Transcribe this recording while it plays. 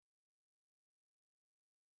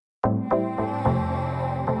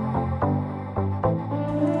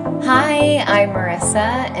I'm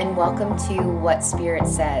Marissa, and welcome to What Spirit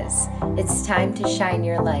Says. It's time to shine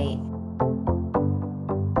your light.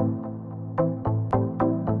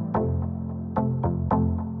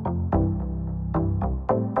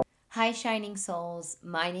 Hi, Shining Souls.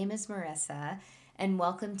 My name is Marissa, and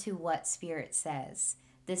welcome to What Spirit Says.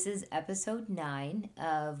 This is episode 9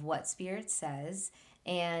 of What Spirit Says,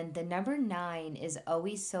 and the number 9 is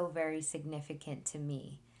always so very significant to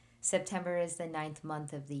me. September is the ninth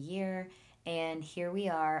month of the year, and here we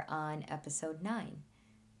are on episode 9.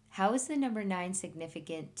 How is the number 9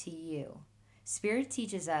 significant to you? Spirit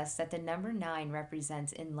teaches us that the number 9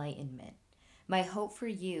 represents enlightenment. My hope for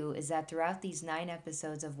you is that throughout these 9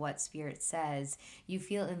 episodes of What Spirit Says, you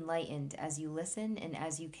feel enlightened as you listen and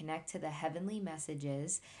as you connect to the heavenly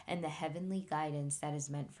messages and the heavenly guidance that is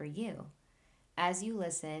meant for you. As you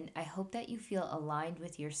listen, I hope that you feel aligned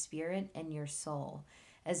with your spirit and your soul,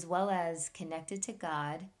 as well as connected to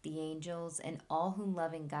God, the angels, and all whom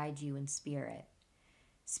love and guide you in spirit.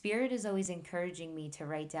 Spirit is always encouraging me to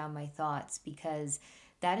write down my thoughts because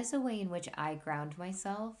that is a way in which I ground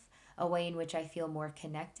myself, a way in which I feel more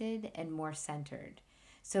connected and more centered.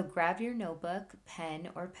 So grab your notebook, pen,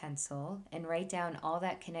 or pencil and write down all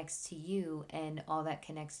that connects to you and all that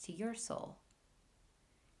connects to your soul.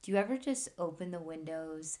 Do you ever just open the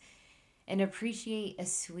windows and appreciate a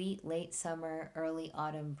sweet late summer, early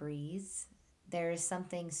autumn breeze? There is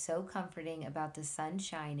something so comforting about the sun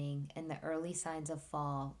shining and the early signs of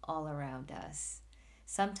fall all around us.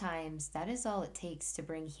 Sometimes that is all it takes to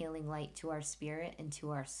bring healing light to our spirit and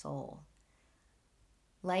to our soul.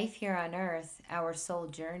 Life here on earth, our soul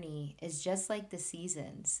journey, is just like the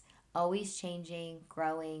seasons, always changing,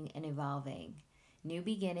 growing, and evolving. New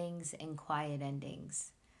beginnings and quiet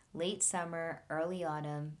endings. Late summer, early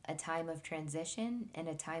autumn, a time of transition and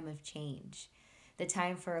a time of change. The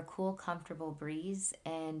time for a cool, comfortable breeze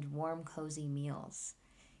and warm, cozy meals.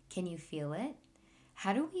 Can you feel it?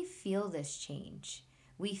 How do we feel this change?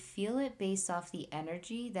 We feel it based off the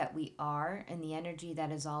energy that we are and the energy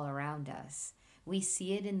that is all around us. We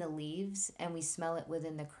see it in the leaves and we smell it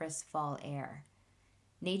within the crisp fall air.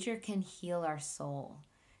 Nature can heal our soul.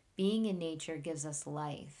 Being in nature gives us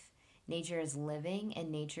life. Nature is living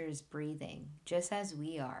and nature is breathing, just as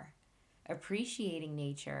we are. Appreciating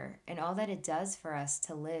nature and all that it does for us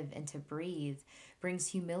to live and to breathe brings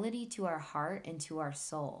humility to our heart and to our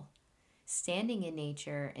soul. Standing in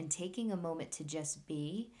nature and taking a moment to just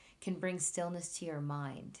be can bring stillness to your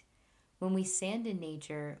mind. When we stand in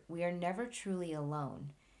nature, we are never truly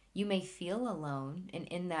alone. You may feel alone, and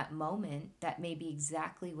in that moment, that may be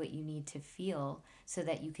exactly what you need to feel so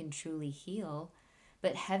that you can truly heal.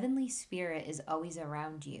 But Heavenly Spirit is always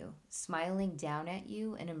around you, smiling down at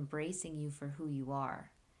you and embracing you for who you are.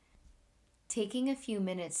 Taking a few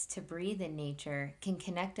minutes to breathe in nature can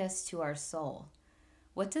connect us to our soul.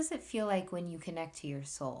 What does it feel like when you connect to your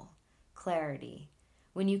soul? Clarity.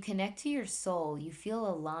 When you connect to your soul, you feel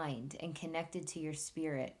aligned and connected to your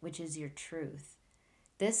spirit, which is your truth.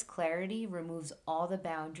 This clarity removes all the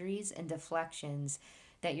boundaries and deflections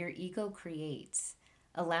that your ego creates,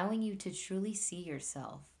 allowing you to truly see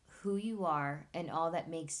yourself, who you are, and all that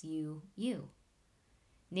makes you, you.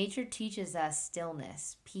 Nature teaches us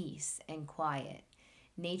stillness, peace, and quiet.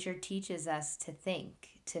 Nature teaches us to think,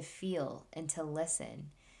 to feel, and to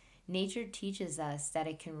listen. Nature teaches us that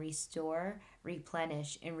it can restore,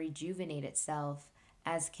 replenish, and rejuvenate itself,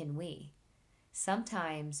 as can we.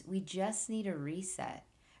 Sometimes we just need a reset,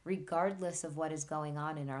 regardless of what is going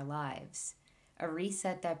on in our lives. A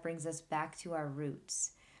reset that brings us back to our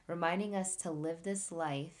roots, reminding us to live this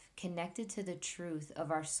life connected to the truth of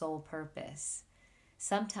our soul purpose.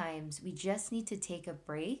 Sometimes we just need to take a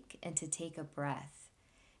break and to take a breath.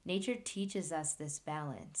 Nature teaches us this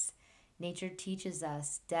balance. Nature teaches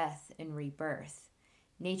us death and rebirth.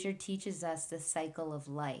 Nature teaches us the cycle of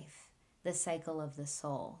life, the cycle of the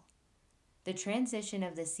soul. The transition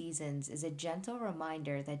of the seasons is a gentle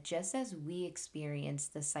reminder that just as we experience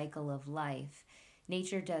the cycle of life,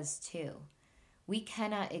 nature does too. We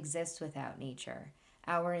cannot exist without nature.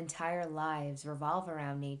 Our entire lives revolve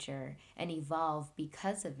around nature and evolve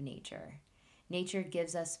because of nature. Nature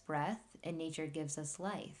gives us breath and nature gives us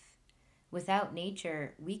life. Without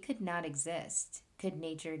nature, we could not exist. Could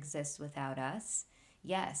nature exist without us?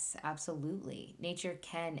 Yes, absolutely. Nature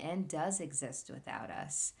can and does exist without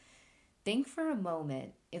us. Think for a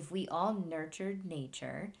moment, if we all nurtured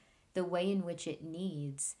nature the way in which it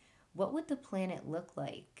needs, what would the planet look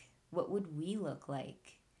like? What would we look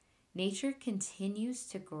like? Nature continues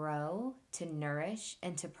to grow, to nourish,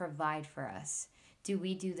 and to provide for us. Do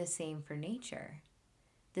we do the same for nature?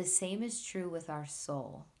 The same is true with our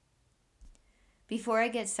soul. Before I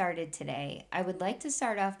get started today, I would like to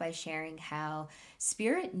start off by sharing how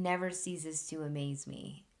Spirit never ceases to amaze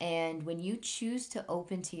me. And when you choose to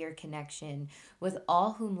open to your connection with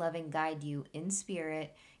all whom love and guide you in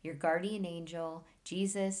spirit, your guardian angel,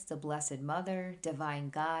 Jesus, the Blessed Mother, Divine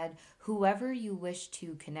God, whoever you wish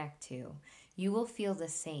to connect to, you will feel the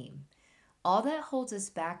same. All that holds us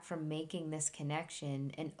back from making this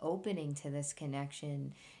connection and opening to this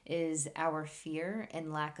connection is our fear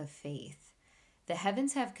and lack of faith. The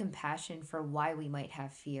heavens have compassion for why we might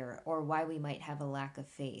have fear or why we might have a lack of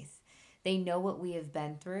faith. They know what we have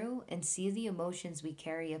been through and see the emotions we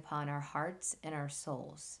carry upon our hearts and our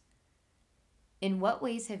souls. In what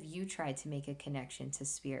ways have you tried to make a connection to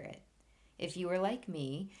spirit? If you are like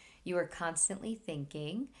me, you are constantly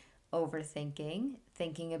thinking, overthinking,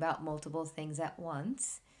 thinking about multiple things at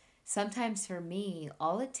once. Sometimes for me,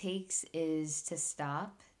 all it takes is to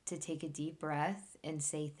stop, to take a deep breath, and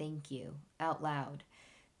say thank you out loud.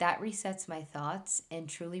 That resets my thoughts and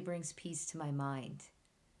truly brings peace to my mind.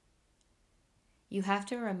 You have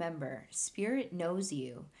to remember, Spirit knows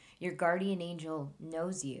you, your guardian angel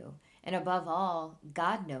knows you, and above all,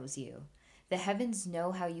 God knows you. The heavens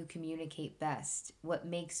know how you communicate best, what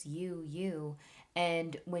makes you you,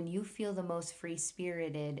 and when you feel the most free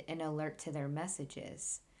spirited and alert to their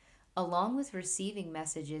messages. Along with receiving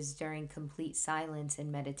messages during complete silence and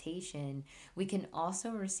meditation, we can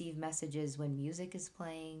also receive messages when music is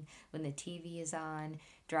playing, when the TV is on,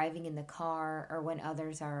 driving in the car, or when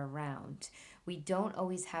others are around. We don't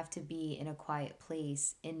always have to be in a quiet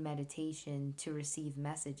place in meditation to receive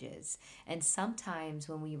messages. And sometimes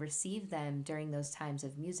when we receive them during those times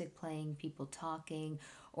of music playing, people talking,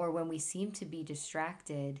 or when we seem to be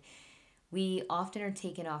distracted, we often are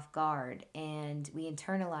taken off guard and we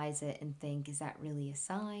internalize it and think, is that really a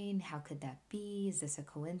sign? How could that be? Is this a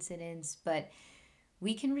coincidence? But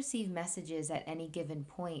we can receive messages at any given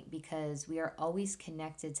point because we are always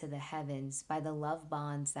connected to the heavens by the love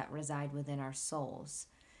bonds that reside within our souls.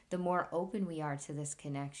 The more open we are to this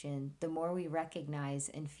connection, the more we recognize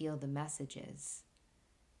and feel the messages.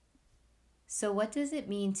 So, what does it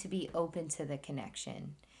mean to be open to the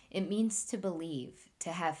connection? It means to believe,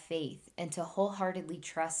 to have faith, and to wholeheartedly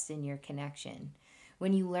trust in your connection.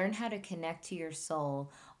 When you learn how to connect to your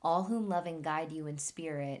soul, all whom love and guide you in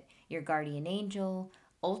spirit, your guardian angel,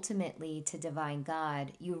 ultimately to divine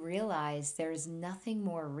God, you realize there is nothing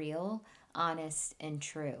more real, honest, and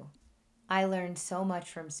true. I learned so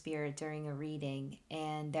much from Spirit during a reading,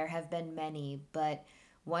 and there have been many, but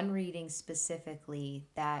one reading specifically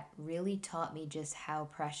that really taught me just how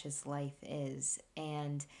precious life is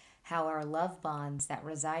and how our love bonds that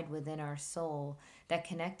reside within our soul that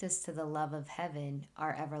connect us to the love of heaven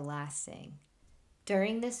are everlasting.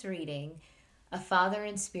 During this reading, a father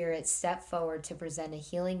in spirit stepped forward to present a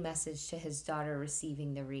healing message to his daughter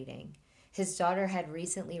receiving the reading. His daughter had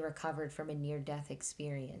recently recovered from a near death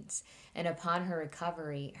experience, and upon her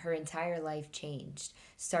recovery, her entire life changed,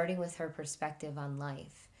 starting with her perspective on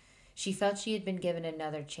life. She felt she had been given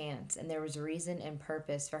another chance, and there was reason and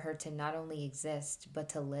purpose for her to not only exist, but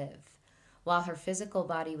to live. While her physical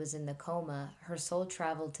body was in the coma, her soul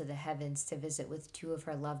traveled to the heavens to visit with two of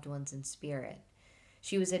her loved ones in spirit.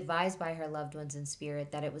 She was advised by her loved ones in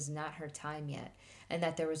spirit that it was not her time yet, and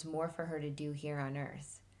that there was more for her to do here on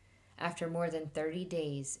earth. After more than 30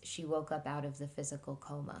 days, she woke up out of the physical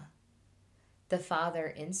coma. The father,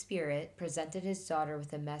 in spirit, presented his daughter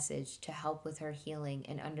with a message to help with her healing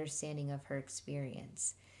and understanding of her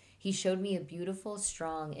experience. He showed me a beautiful,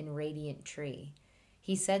 strong, and radiant tree.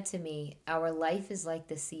 He said to me, "Our life is like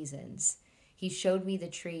the seasons." He showed me the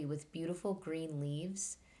tree with beautiful green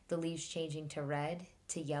leaves, the leaves changing to red,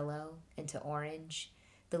 to yellow, and to orange,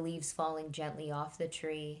 the leaves falling gently off the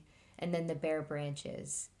tree, and then the bare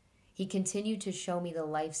branches. He continued to show me the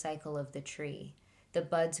life cycle of the tree, the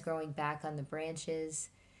buds growing back on the branches.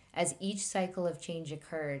 As each cycle of change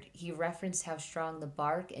occurred, he referenced how strong the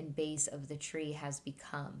bark and base of the tree has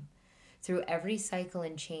become. Through every cycle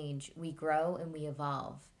and change, we grow and we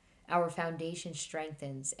evolve. Our foundation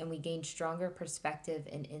strengthens and we gain stronger perspective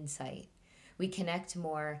and insight. We connect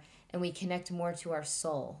more and we connect more to our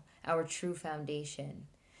soul, our true foundation.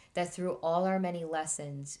 That through all our many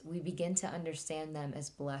lessons, we begin to understand them as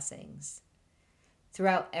blessings.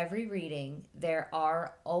 Throughout every reading, there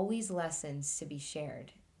are always lessons to be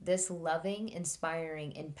shared. This loving,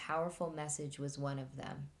 inspiring, and powerful message was one of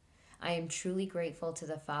them. I am truly grateful to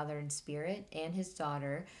the Father in Spirit and His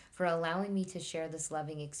daughter for allowing me to share this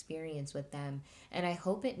loving experience with them, and I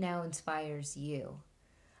hope it now inspires you.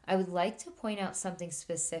 I would like to point out something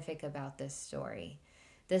specific about this story.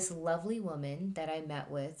 This lovely woman that I met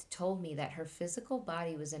with told me that her physical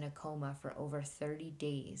body was in a coma for over 30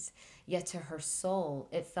 days, yet to her soul,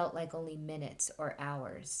 it felt like only minutes or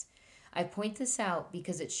hours. I point this out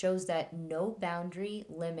because it shows that no boundary,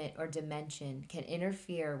 limit, or dimension can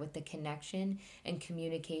interfere with the connection and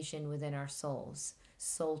communication within our souls,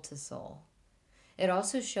 soul to soul. It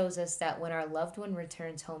also shows us that when our loved one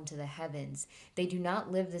returns home to the heavens, they do not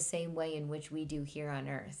live the same way in which we do here on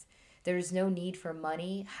earth. There is no need for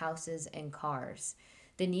money, houses, and cars.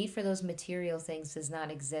 The need for those material things does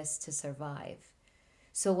not exist to survive.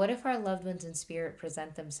 So, what if our loved ones in spirit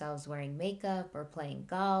present themselves wearing makeup or playing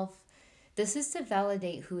golf? This is to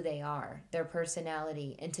validate who they are, their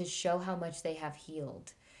personality, and to show how much they have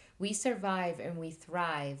healed. We survive and we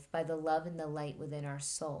thrive by the love and the light within our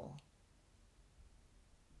soul.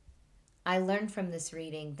 I learned from this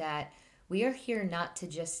reading that we are here not to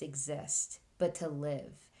just exist, but to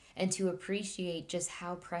live and to appreciate just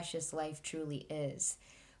how precious life truly is.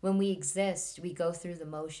 When we exist, we go through the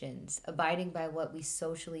motions, abiding by what we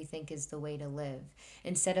socially think is the way to live,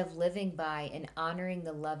 instead of living by and honoring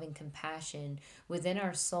the love and compassion within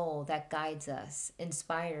our soul that guides us,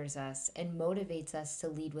 inspires us, and motivates us to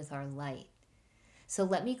lead with our light. So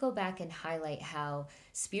let me go back and highlight how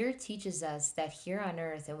Spirit teaches us that here on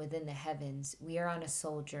earth and within the heavens, we are on a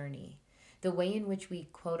soul journey. The way in which we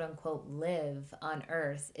quote unquote live on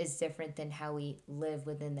earth is different than how we live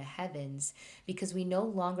within the heavens because we no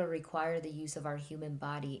longer require the use of our human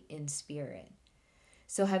body in spirit.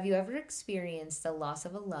 So, have you ever experienced the loss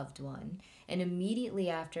of a loved one and immediately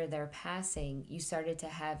after their passing, you started to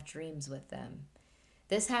have dreams with them?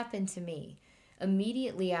 This happened to me.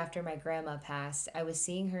 Immediately after my grandma passed, I was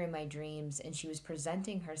seeing her in my dreams and she was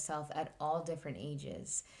presenting herself at all different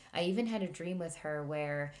ages. I even had a dream with her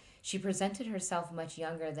where she presented herself much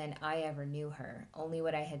younger than I ever knew her. Only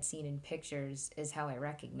what I had seen in pictures is how I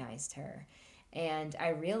recognized her. And I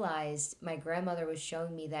realized my grandmother was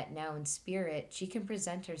showing me that now in spirit, she can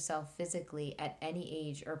present herself physically at any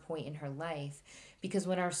age or point in her life. Because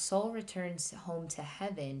when our soul returns home to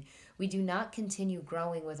heaven, we do not continue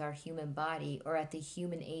growing with our human body or at the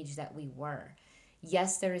human age that we were.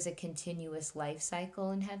 Yes, there is a continuous life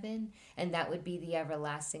cycle in heaven, and that would be the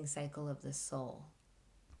everlasting cycle of the soul.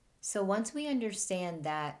 So once we understand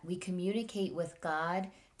that we communicate with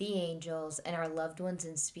God, the angels, and our loved ones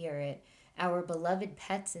in spirit, our beloved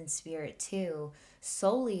pets in spirit too,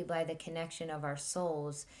 solely by the connection of our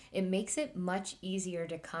souls, it makes it much easier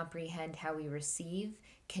to comprehend how we receive,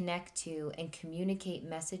 connect to, and communicate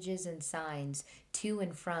messages and signs to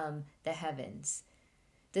and from the heavens.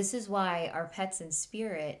 This is why our pets in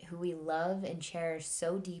spirit, who we love and cherish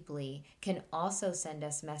so deeply, can also send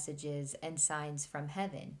us messages and signs from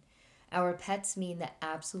heaven. Our pets mean the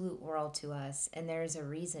absolute world to us, and there is a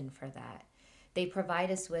reason for that. They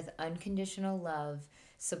provide us with unconditional love,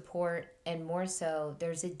 support, and more so,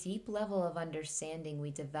 there's a deep level of understanding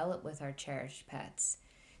we develop with our cherished pets.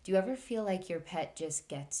 Do you ever feel like your pet just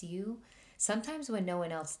gets you? Sometimes when no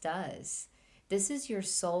one else does. This is your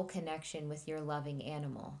soul connection with your loving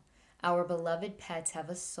animal. Our beloved pets have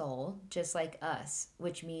a soul, just like us,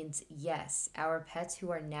 which means yes, our pets who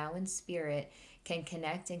are now in spirit can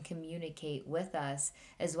connect and communicate with us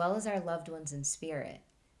as well as our loved ones in spirit.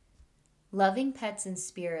 Loving pets in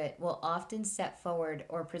spirit will often step forward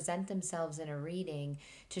or present themselves in a reading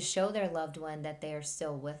to show their loved one that they are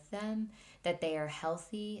still with them, that they are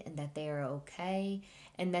healthy, and that they are okay,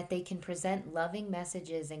 and that they can present loving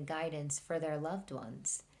messages and guidance for their loved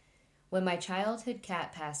ones. When my childhood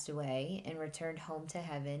cat passed away and returned home to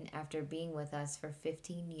heaven after being with us for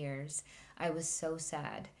 15 years, I was so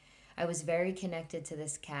sad. I was very connected to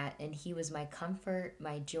this cat, and he was my comfort,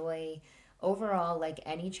 my joy. Overall, like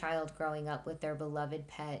any child growing up with their beloved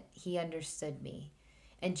pet, he understood me.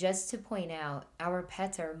 And just to point out, our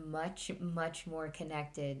pets are much, much more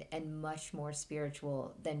connected and much more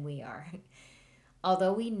spiritual than we are.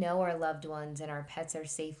 Although we know our loved ones and our pets are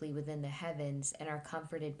safely within the heavens and are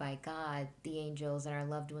comforted by God, the angels, and our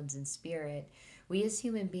loved ones in spirit, we as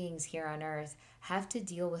human beings here on earth have to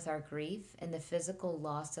deal with our grief and the physical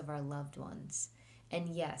loss of our loved ones. And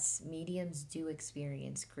yes, mediums do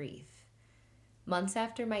experience grief. Months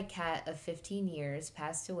after my cat of 15 years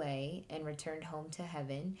passed away and returned home to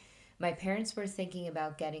heaven, my parents were thinking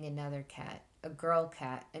about getting another cat, a girl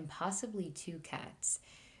cat, and possibly two cats.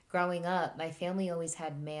 Growing up, my family always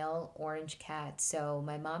had male orange cats, so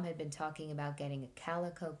my mom had been talking about getting a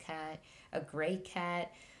calico cat, a gray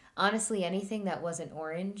cat, honestly, anything that wasn't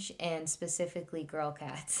orange, and specifically girl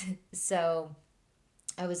cats. So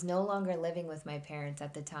I was no longer living with my parents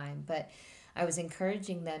at the time, but I was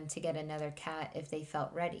encouraging them to get another cat if they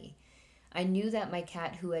felt ready. I knew that my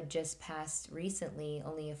cat, who had just passed recently,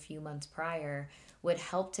 only a few months prior, would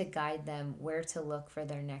help to guide them where to look for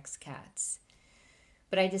their next cats.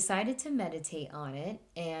 But I decided to meditate on it,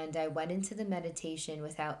 and I went into the meditation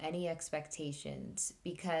without any expectations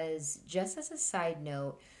because, just as a side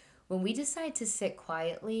note, when we decide to sit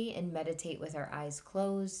quietly and meditate with our eyes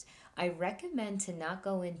closed, I recommend to not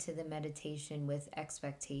go into the meditation with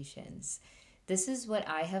expectations. This is what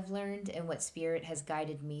I have learned and what Spirit has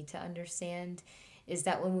guided me to understand is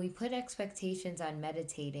that when we put expectations on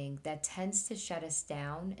meditating, that tends to shut us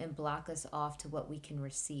down and block us off to what we can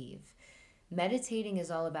receive. Meditating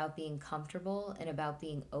is all about being comfortable and about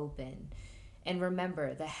being open. And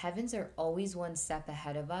remember, the heavens are always one step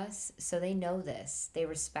ahead of us, so they know this, they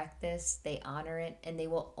respect this, they honor it, and they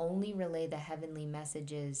will only relay the heavenly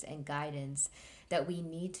messages and guidance that we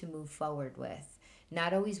need to move forward with,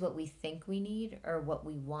 not always what we think we need or what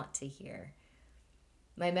we want to hear.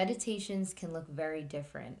 My meditations can look very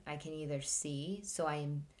different. I can either see, so I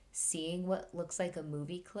am seeing what looks like a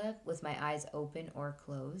movie clip with my eyes open or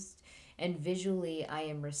closed, and visually I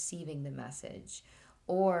am receiving the message.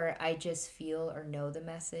 Or I just feel or know the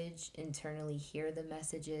message, internally hear the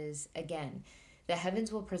messages. Again, the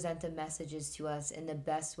heavens will present the messages to us in the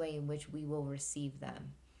best way in which we will receive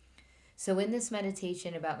them. So, in this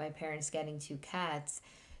meditation about my parents getting two cats,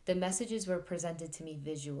 the messages were presented to me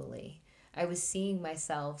visually. I was seeing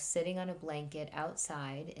myself sitting on a blanket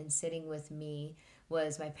outside, and sitting with me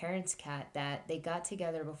was my parents' cat that they got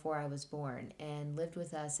together before I was born and lived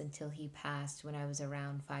with us until he passed when I was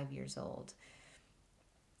around 5 years old.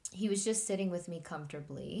 He was just sitting with me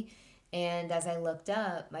comfortably. And as I looked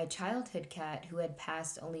up, my childhood cat, who had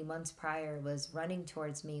passed only months prior, was running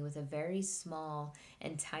towards me with a very small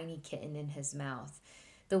and tiny kitten in his mouth.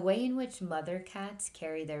 The way in which mother cats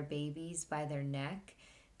carry their babies by their neck,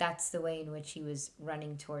 that's the way in which he was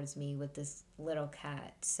running towards me with this little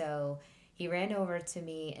cat. So he ran over to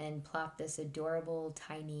me and plopped this adorable,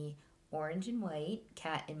 tiny, orange and white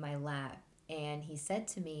cat in my lap. And he said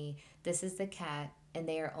to me, "This is the cat, and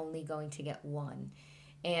they are only going to get one."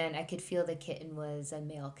 And I could feel the kitten was a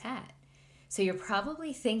male cat. So you're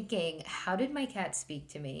probably thinking, how did my cat speak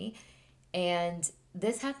to me? And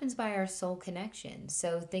this happens by our soul connection.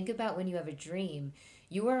 So think about when you have a dream,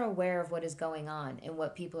 you are aware of what is going on and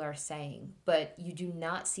what people are saying, but you do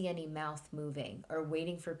not see any mouth moving or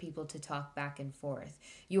waiting for people to talk back and forth.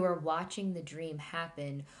 You are watching the dream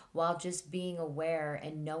happen while just being aware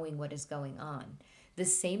and knowing what is going on. The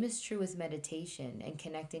same is true with meditation and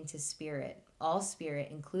connecting to spirit, all spirit,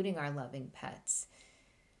 including our loving pets.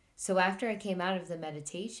 So after I came out of the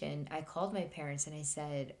meditation, I called my parents and I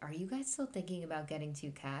said, "Are you guys still thinking about getting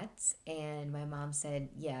two cats?" And my mom said,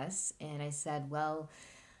 "Yes." And I said, "Well,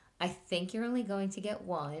 I think you're only going to get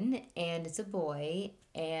one, and it's a boy,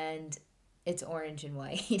 and it's orange and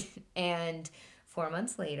white." And 4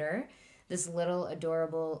 months later, this little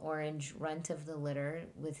adorable orange runt of the litter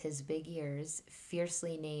with his big ears,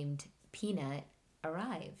 fiercely named Peanut,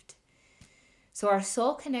 arrived. So, our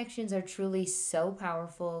soul connections are truly so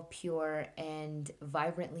powerful, pure, and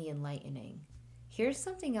vibrantly enlightening. Here's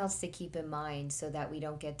something else to keep in mind so that we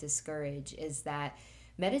don't get discouraged is that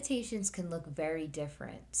meditations can look very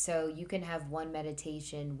different. So, you can have one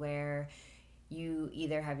meditation where you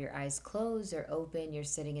either have your eyes closed or open, you're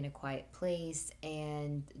sitting in a quiet place,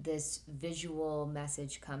 and this visual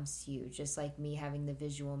message comes to you, just like me having the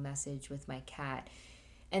visual message with my cat.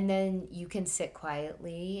 And then you can sit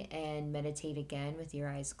quietly and meditate again with your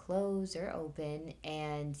eyes closed or open,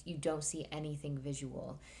 and you don't see anything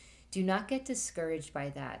visual. Do not get discouraged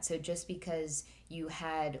by that. So, just because you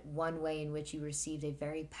had one way in which you received a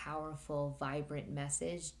very powerful, vibrant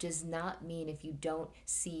message, does not mean if you don't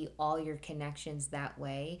see all your connections that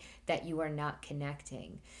way that you are not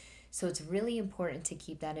connecting. So it's really important to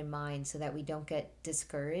keep that in mind so that we don't get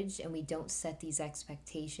discouraged and we don't set these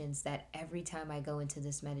expectations that every time I go into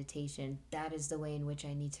this meditation, that is the way in which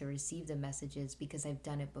I need to receive the messages because I've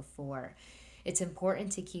done it before. It's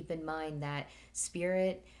important to keep in mind that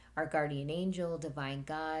spirit, our guardian angel, divine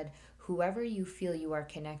God, whoever you feel you are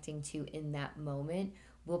connecting to in that moment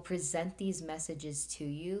will present these messages to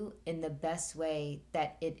you in the best way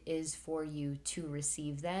that it is for you to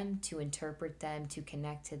receive them, to interpret them, to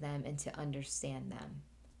connect to them, and to understand them.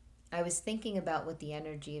 I was thinking about what the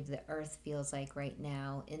energy of the earth feels like right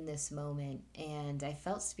now in this moment, and I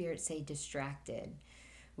felt spirit say distracted.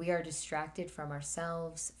 We are distracted from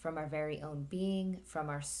ourselves, from our very own being, from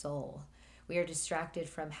our soul. We are distracted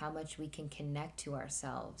from how much we can connect to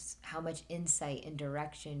ourselves, how much insight and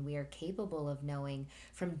direction we are capable of knowing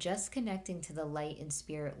from just connecting to the light and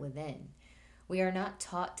spirit within. We are not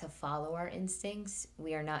taught to follow our instincts.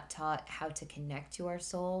 We are not taught how to connect to our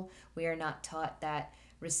soul. We are not taught that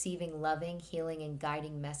receiving loving, healing, and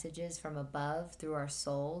guiding messages from above through our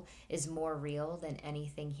soul is more real than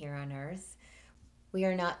anything here on earth. We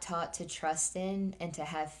are not taught to trust in and to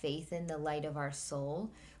have faith in the light of our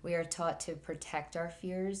soul. We are taught to protect our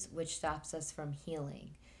fears, which stops us from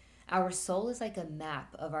healing. Our soul is like a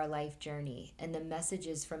map of our life journey, and the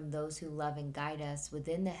messages from those who love and guide us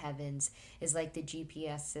within the heavens is like the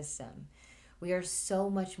GPS system. We are so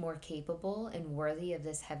much more capable and worthy of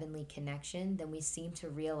this heavenly connection than we seem to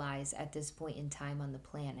realize at this point in time on the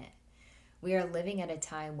planet. We are living at a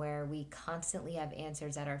time where we constantly have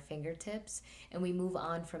answers at our fingertips and we move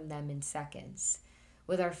on from them in seconds.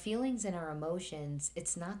 With our feelings and our emotions,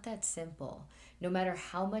 it's not that simple. No matter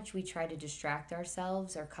how much we try to distract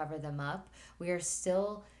ourselves or cover them up, we are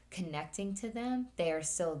still connecting to them. They are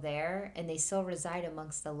still there and they still reside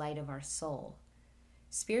amongst the light of our soul.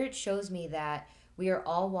 Spirit shows me that we are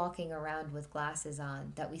all walking around with glasses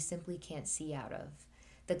on that we simply can't see out of.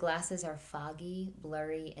 The glasses are foggy,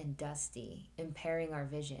 blurry, and dusty, impairing our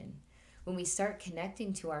vision. When we start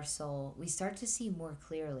connecting to our soul, we start to see more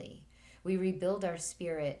clearly. We rebuild our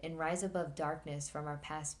spirit and rise above darkness from our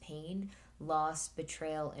past pain, loss,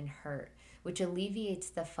 betrayal, and hurt, which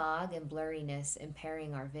alleviates the fog and blurriness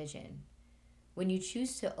impairing our vision. When you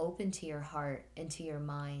choose to open to your heart and to your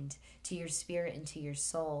mind, to your spirit and to your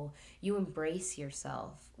soul, you embrace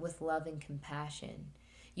yourself with love and compassion.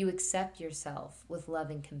 You accept yourself with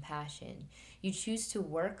love and compassion. You choose to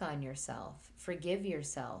work on yourself, forgive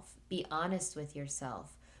yourself, be honest with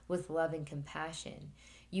yourself with love and compassion.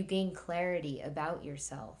 You gain clarity about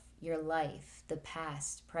yourself, your life, the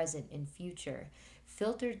past, present, and future,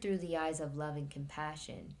 filtered through the eyes of love and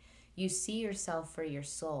compassion. You see yourself for your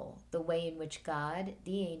soul, the way in which God,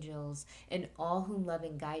 the angels, and all whom love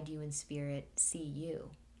and guide you in spirit see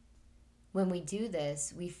you. When we do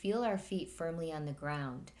this, we feel our feet firmly on the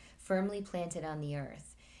ground, firmly planted on the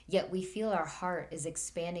earth. Yet we feel our heart is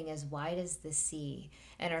expanding as wide as the sea,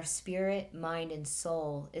 and our spirit, mind, and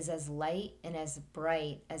soul is as light and as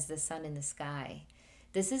bright as the sun in the sky.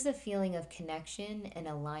 This is a feeling of connection and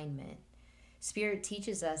alignment. Spirit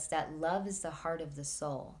teaches us that love is the heart of the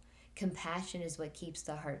soul. Compassion is what keeps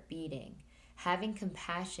the heart beating. Having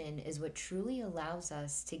compassion is what truly allows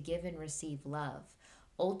us to give and receive love,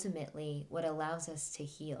 ultimately, what allows us to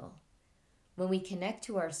heal. When we connect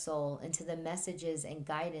to our soul and to the messages and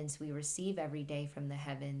guidance we receive every day from the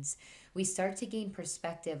heavens, we start to gain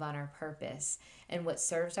perspective on our purpose and what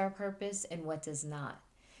serves our purpose and what does not.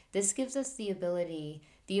 This gives us the ability,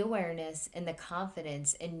 the awareness, and the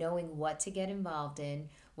confidence in knowing what to get involved in,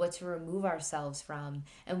 what to remove ourselves from,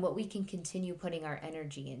 and what we can continue putting our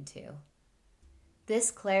energy into.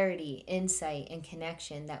 This clarity, insight, and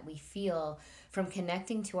connection that we feel from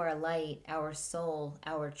connecting to our light, our soul,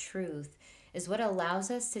 our truth, is what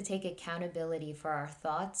allows us to take accountability for our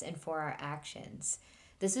thoughts and for our actions.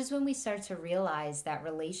 This is when we start to realize that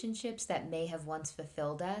relationships that may have once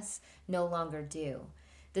fulfilled us no longer do.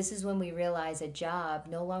 This is when we realize a job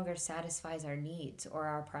no longer satisfies our needs or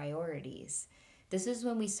our priorities. This is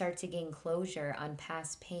when we start to gain closure on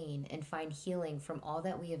past pain and find healing from all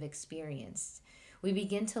that we have experienced. We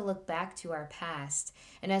begin to look back to our past,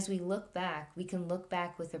 and as we look back, we can look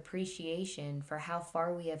back with appreciation for how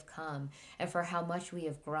far we have come and for how much we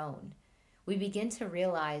have grown. We begin to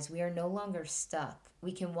realize we are no longer stuck.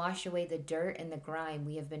 We can wash away the dirt and the grime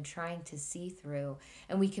we have been trying to see through,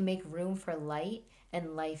 and we can make room for light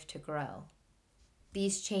and life to grow.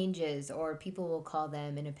 These changes, or people will call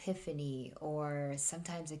them an epiphany, or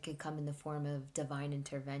sometimes it could come in the form of divine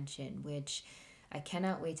intervention, which I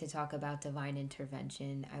cannot wait to talk about divine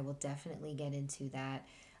intervention. I will definitely get into that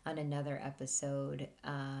on another episode.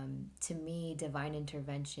 To me, divine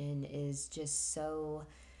intervention is just so,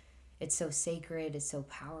 it's so sacred, it's so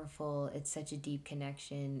powerful, it's such a deep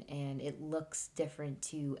connection, and it looks different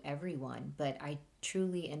to everyone. But I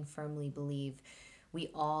truly and firmly believe we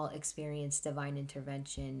all experience divine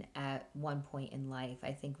intervention at one point in life.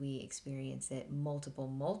 I think we experience it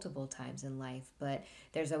multiple times in life, but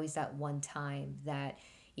there's always that one time that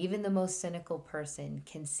even the most cynical person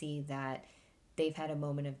can see that they've had a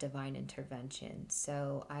moment of divine intervention.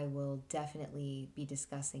 So I will definitely be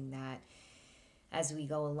discussing that as we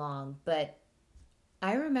go along. But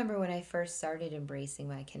I remember when I first started embracing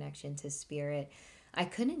my connection to spirit, I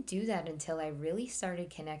couldn't do that until I really started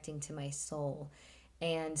connecting to my soul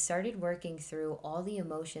and started working through all the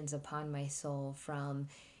emotions upon my soul from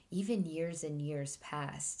even years and years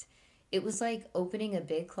past. It was like opening a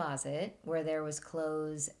big closet where there was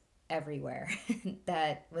clothes everywhere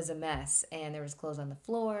that was a mess. And there was clothes on the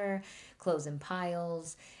floor, clothes in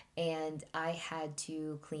piles, and I had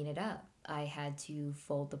to clean it up. I had to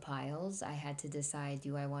fold the piles. I had to decide,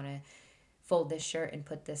 do I want to fold this shirt and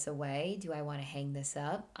put this away? Do I want to hang this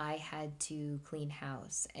up? I had to clean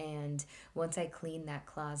house. And once I cleaned that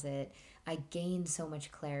closet, I gained so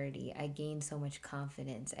much clarity. I gained so much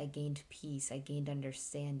confidence. I gained peace. I gained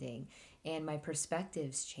understanding. And my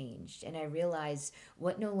perspectives changed. And I realized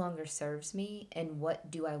what no longer serves me and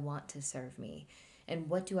what do I want to serve me. And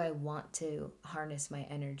what do I want to harness my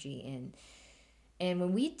energy in? And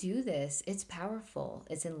when we do this, it's powerful,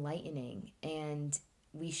 it's enlightening, and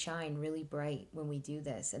we shine really bright when we do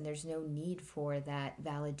this. And there's no need for that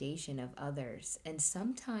validation of others. And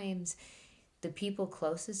sometimes the people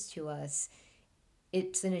closest to us,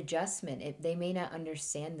 it's an adjustment. They may not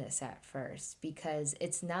understand this at first because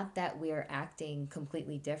it's not that we are acting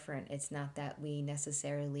completely different. It's not that we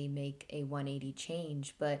necessarily make a 180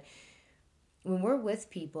 change, but when we're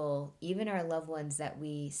with people, even our loved ones that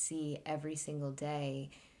we see every single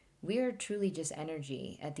day, we are truly just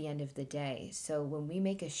energy at the end of the day. So when we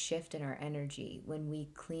make a shift in our energy, when we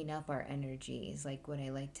clean up our energies, like what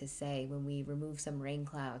I like to say, when we remove some rain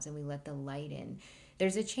clouds and we let the light in,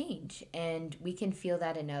 there's a change. And we can feel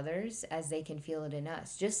that in others as they can feel it in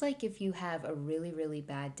us. Just like if you have a really, really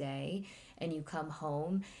bad day and you come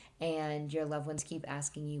home and your loved ones keep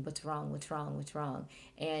asking you, what's wrong, what's wrong, what's wrong?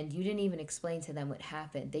 And you didn't even explain to them what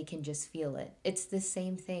happened. They can just feel it. It's the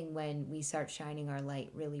same thing when we start shining our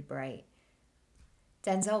light really bright.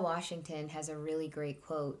 Denzel Washington has a really great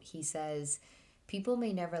quote. He says, people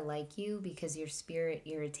may never like you because your spirit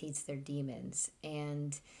irritates their demons.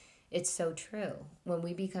 And it's so true. When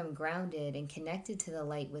we become grounded and connected to the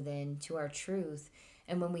light within, to our truth,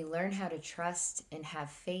 and when we learn how to trust and have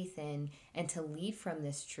faith in and to lead from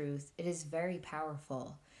this truth, it is very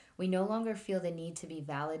powerful. We no longer feel the need to be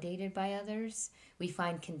validated by others. We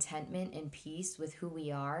find contentment and peace with who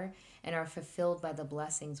we are and are fulfilled by the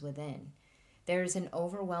blessings within. There is an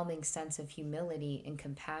overwhelming sense of humility and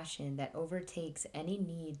compassion that overtakes any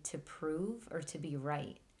need to prove or to be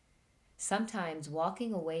right. Sometimes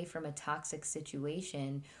walking away from a toxic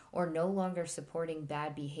situation or no longer supporting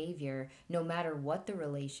bad behavior, no matter what the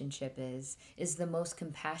relationship is the most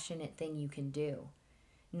compassionate thing you can do.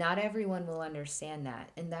 Not everyone will understand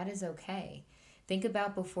that, and that is okay. Think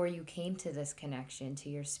about before you came to this connection to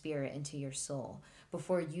your spirit and to your soul,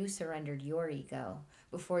 before you surrendered your ego,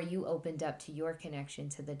 before you opened up to your connection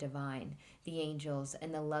to the divine, the angels,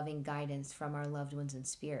 and the loving guidance from our loved ones in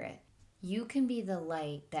spirit. You can be the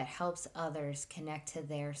light that helps others connect to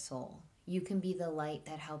their soul. You can be the light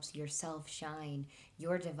that helps yourself shine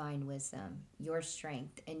your divine wisdom, your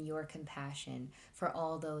strength, and your compassion for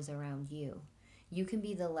all those around you. You can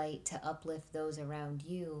be the light to uplift those around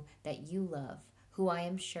you that you love, who I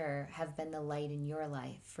am sure have been the light in your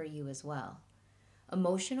life for you as well.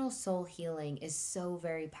 Emotional soul healing is so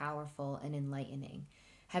very powerful and enlightening.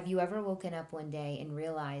 Have you ever woken up one day and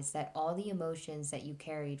realized that all the emotions that you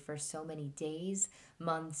carried for so many days,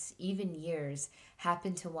 months, even years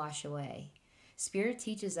happened to wash away? Spirit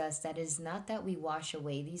teaches us that it is not that we wash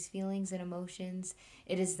away these feelings and emotions,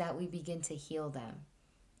 it is that we begin to heal them.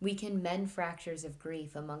 We can mend fractures of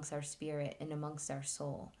grief amongst our spirit and amongst our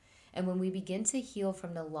soul. And when we begin to heal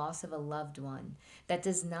from the loss of a loved one, that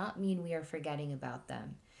does not mean we are forgetting about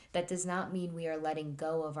them. That does not mean we are letting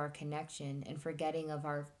go of our connection and forgetting of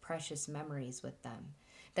our precious memories with them.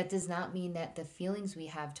 That does not mean that the feelings we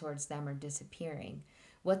have towards them are disappearing.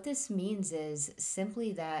 What this means is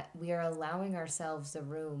simply that we are allowing ourselves the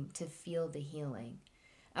room to feel the healing.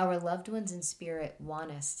 Our loved ones in spirit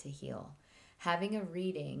want us to heal. Having a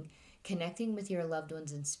reading, connecting with your loved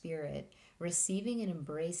ones in spirit, receiving and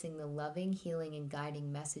embracing the loving, healing, and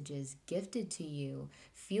guiding messages gifted to you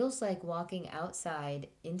feels like walking outside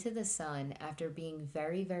into the sun after being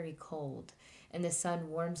very, very cold, and the sun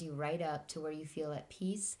warms you right up to where you feel at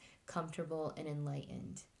peace, comfortable, and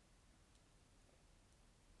enlightened.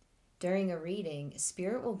 During a reading,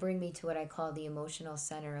 Spirit will bring me to what I call the emotional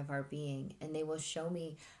center of our being, and they will show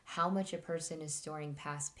me how much a person is storing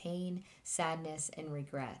past pain, sadness, and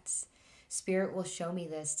regrets. Spirit will show me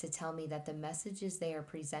this to tell me that the messages they are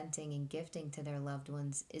presenting and gifting to their loved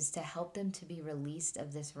ones is to help them to be released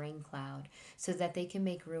of this rain cloud so that they can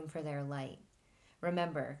make room for their light.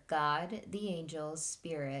 Remember, God, the angels,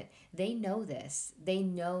 Spirit, they know this. They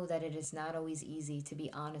know that it is not always easy to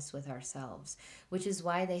be honest with ourselves, which is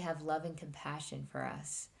why they have love and compassion for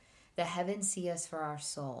us. The heavens see us for our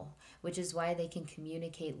soul, which is why they can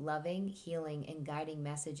communicate loving, healing, and guiding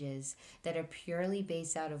messages that are purely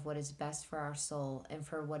based out of what is best for our soul and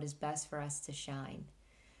for what is best for us to shine.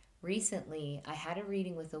 Recently, I had a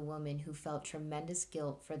reading with a woman who felt tremendous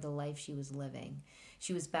guilt for the life she was living.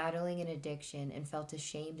 She was battling an addiction and felt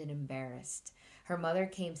ashamed and embarrassed. Her mother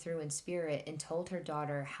came through in spirit and told her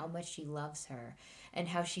daughter how much she loves her and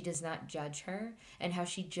how she does not judge her and how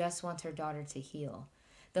she just wants her daughter to heal.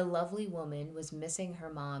 The lovely woman was missing her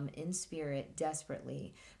mom in spirit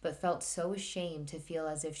desperately, but felt so ashamed to feel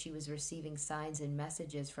as if she was receiving signs and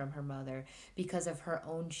messages from her mother because of her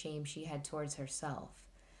own shame she had towards herself.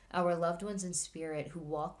 Our loved ones in spirit who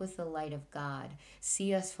walk with the light of God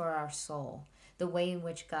see us for our soul, the way in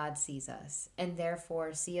which God sees us, and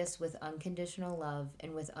therefore see us with unconditional love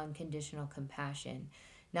and with unconditional compassion,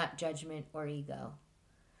 not judgment or ego.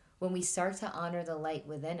 When we start to honor the light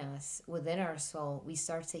within us, within our soul, we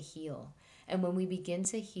start to heal. And when we begin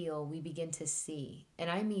to heal, we begin to see.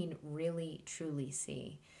 And I mean really, truly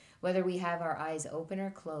see. Whether we have our eyes open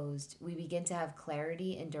or closed, we begin to have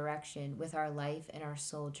clarity and direction with our life and our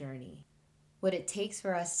soul journey. What it takes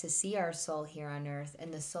for us to see our soul here on earth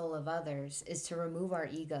and the soul of others is to remove our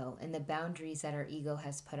ego and the boundaries that our ego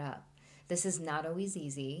has put up. This is not always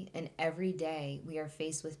easy, and every day we are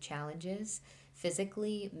faced with challenges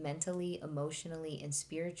physically, mentally, emotionally, and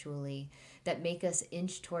spiritually that make us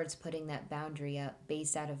inch towards putting that boundary up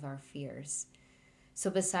based out of our fears. So,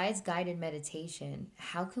 besides guided meditation,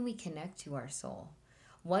 how can we connect to our soul?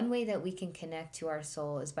 One way that we can connect to our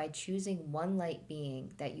soul is by choosing one light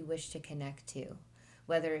being that you wish to connect to,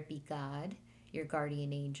 whether it be God, your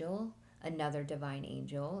guardian angel, another divine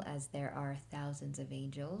angel, as there are thousands of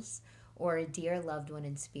angels, or a dear loved one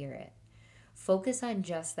in spirit. Focus on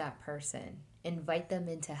just that person. Invite them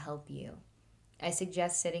in to help you. I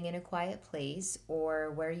suggest sitting in a quiet place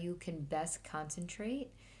or where you can best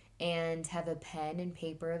concentrate and have a pen and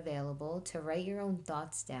paper available to write your own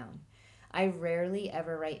thoughts down. I rarely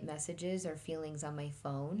ever write messages or feelings on my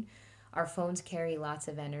phone. Our phones carry lots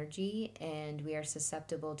of energy and we are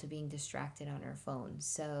susceptible to being distracted on our phones.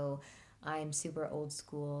 So I'm super old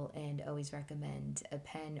school and always recommend a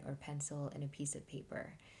pen or pencil and a piece of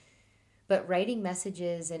paper. But writing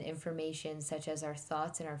messages and information such as our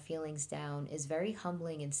thoughts and our feelings down is very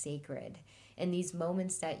humbling and sacred. In these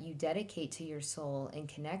moments that you dedicate to your soul and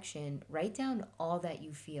connection, write down all that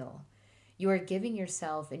you feel. You are giving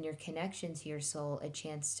yourself and your connection to your soul a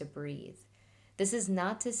chance to breathe. This is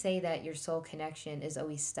not to say that your soul connection is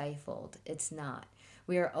always stifled. It's not.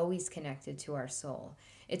 We are always connected to our soul.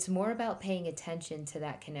 It's more about paying attention to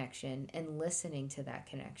that connection and listening to that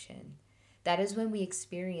connection. That is when we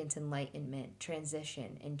experience enlightenment,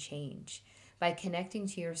 transition, and change. By connecting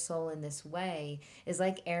to your soul in this way is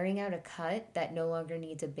like airing out a cut that no longer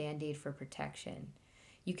needs a band aid for protection.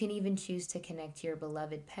 You can even choose to connect to your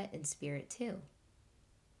beloved pet in spirit too.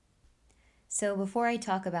 So, before I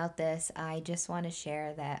talk about this, I just want to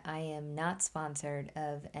share that I am not sponsored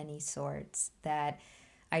of any sorts, that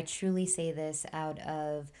I truly say this out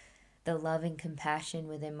of the love and compassion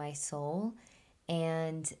within my soul.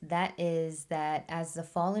 And that is that as the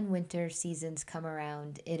fall and winter seasons come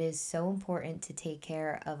around, it is so important to take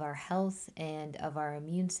care of our health and of our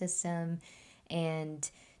immune system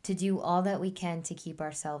and to do all that we can to keep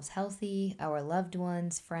ourselves healthy, our loved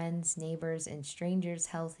ones, friends, neighbors, and strangers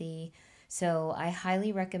healthy. So I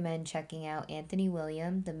highly recommend checking out Anthony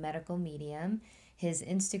William, the medical medium, his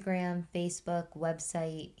Instagram, Facebook,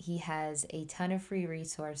 website. He has a ton of free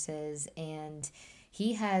resources and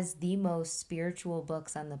he has the most spiritual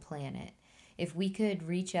books on the planet. If we could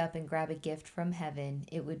reach up and grab a gift from heaven,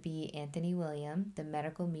 it would be Anthony William, the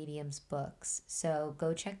medical medium's books. So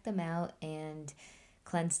go check them out and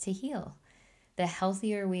cleanse to heal. The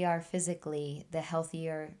healthier we are physically, the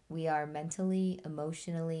healthier we are mentally,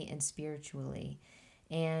 emotionally, and spiritually.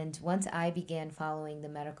 And once I began following the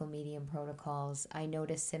medical medium protocols, I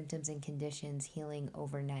noticed symptoms and conditions healing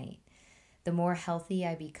overnight. The more healthy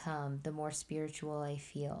I become, the more spiritual I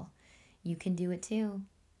feel. You can do it too.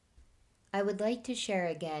 I would like to share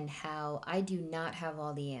again how I do not have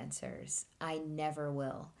all the answers. I never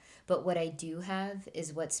will. But what I do have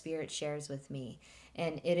is what Spirit shares with me,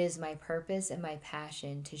 and it is my purpose and my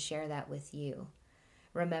passion to share that with you.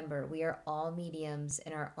 Remember, we are all mediums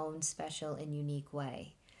in our own special and unique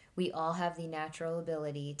way. We all have the natural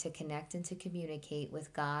ability to connect and to communicate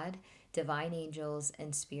with God, divine angels,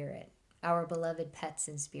 and Spirit, our beloved pets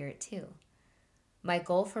in Spirit too. My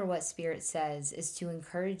goal for what Spirit says is to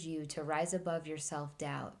encourage you to rise above your self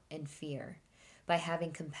doubt and fear by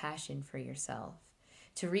having compassion for yourself,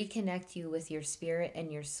 to reconnect you with your spirit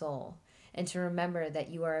and your soul, and to remember that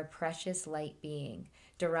you are a precious light being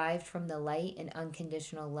derived from the light and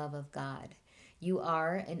unconditional love of God. You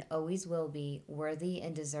are and always will be worthy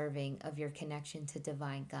and deserving of your connection to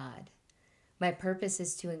divine God. My purpose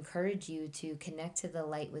is to encourage you to connect to the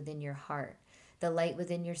light within your heart, the light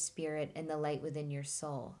within your spirit, and the light within your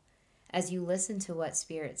soul. As you listen to what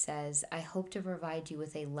Spirit says, I hope to provide you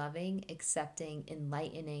with a loving, accepting,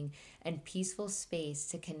 enlightening, and peaceful space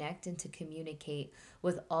to connect and to communicate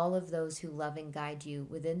with all of those who love and guide you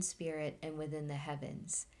within Spirit and within the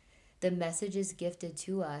heavens. The messages gifted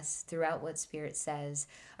to us throughout what Spirit says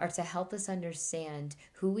are to help us understand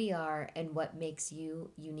who we are and what makes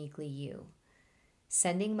you uniquely you.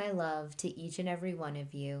 Sending my love to each and every one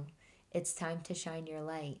of you. It's time to shine your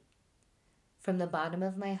light. From the bottom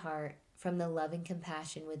of my heart, from the love and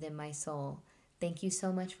compassion within my soul, thank you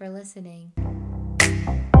so much for listening.